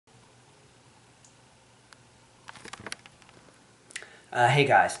Hey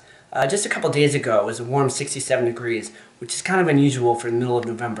guys, just a couple days ago it was a warm 67 degrees, which is kind of unusual for the middle of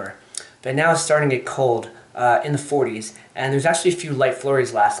November. But now it's starting to get cold in the 40s, and there's actually a few light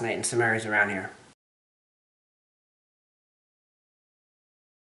flurries last night in some areas around here.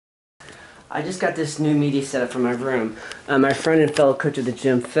 I just got this new media setup for my room. My friend and fellow coach at the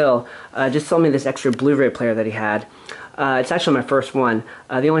gym, Phil, just sold me this extra Blu-ray player that he had. It's actually my first one.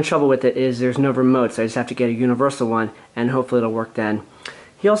 The only trouble with it is there's no remote, so I just have to get a universal one, and hopefully it'll work then.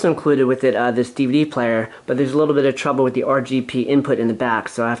 He also included with it this DVD player, but there's a little bit of trouble with the RGB input in the back,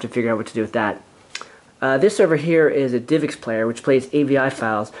 so I have to figure out what to do with that. This over here is a DivX player, which plays AVI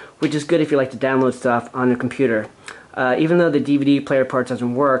files, which is good if you like to download stuff on your computer. Even though the DVD player part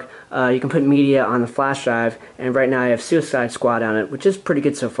doesn't work, you can put media on the flash drive, and right now I have Suicide Squad on it, which is pretty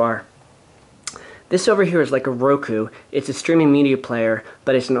good so far. This over here is like a Roku. It's a streaming media player,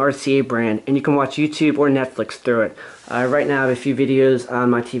 but it's an RCA brand, and you can watch YouTube or Netflix through it. Right now I have a few videos on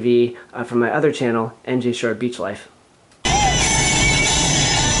my TV from my other channel, NJ Short Beach Life.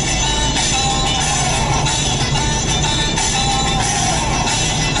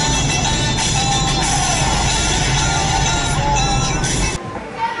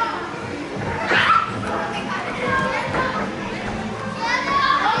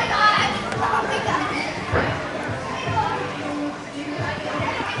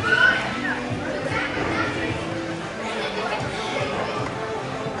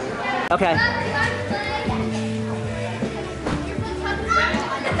 Okay.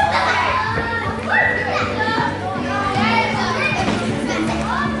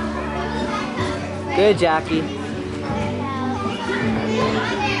 Good, Jackie.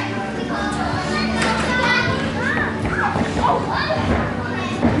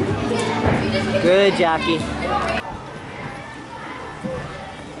 Good, Jackie.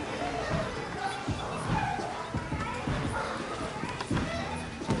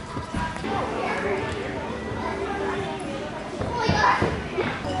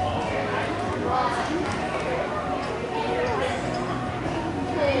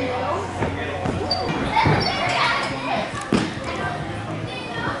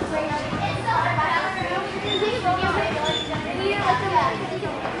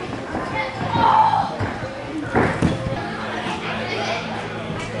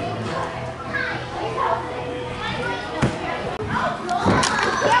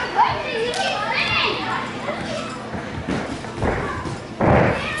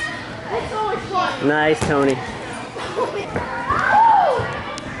 Nice, Tony.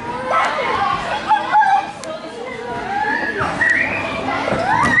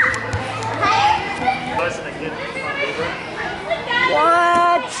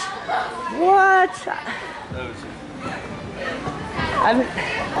 What? What?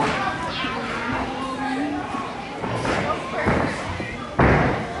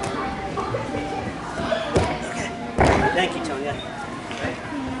 Thank you, Tony.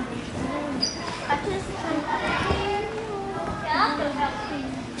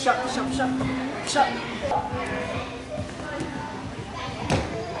 Shut.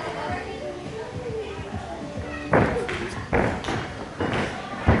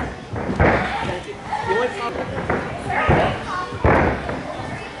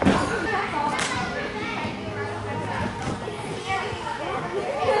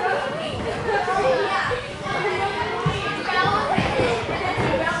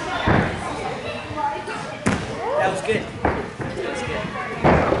 That was good.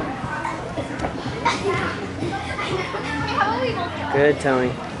 Good,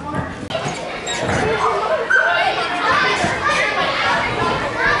 Tony.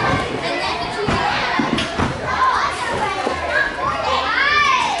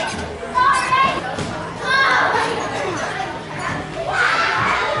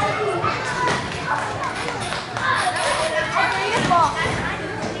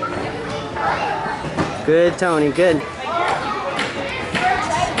 Good, Tony, good.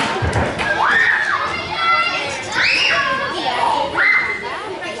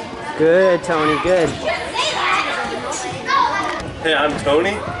 Good, Tony, good. Hey, I'm Tony.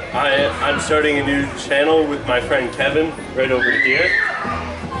 I'm starting a new channel with my friend Kevin right over here.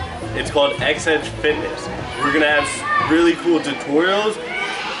 It's called X-Edge Fitness. We're gonna have really cool tutorials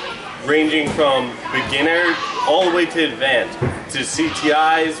ranging from beginner all the way to advanced, to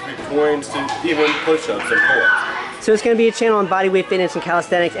CTIs, Victorians, to even push-ups and pull-ups. So it's going to be a channel on bodyweight fitness and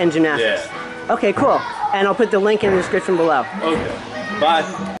calisthenics and gymnastics? Yeah. Okay, cool. And I'll put the link in the description below. Okay.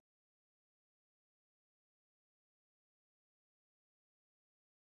 Bye.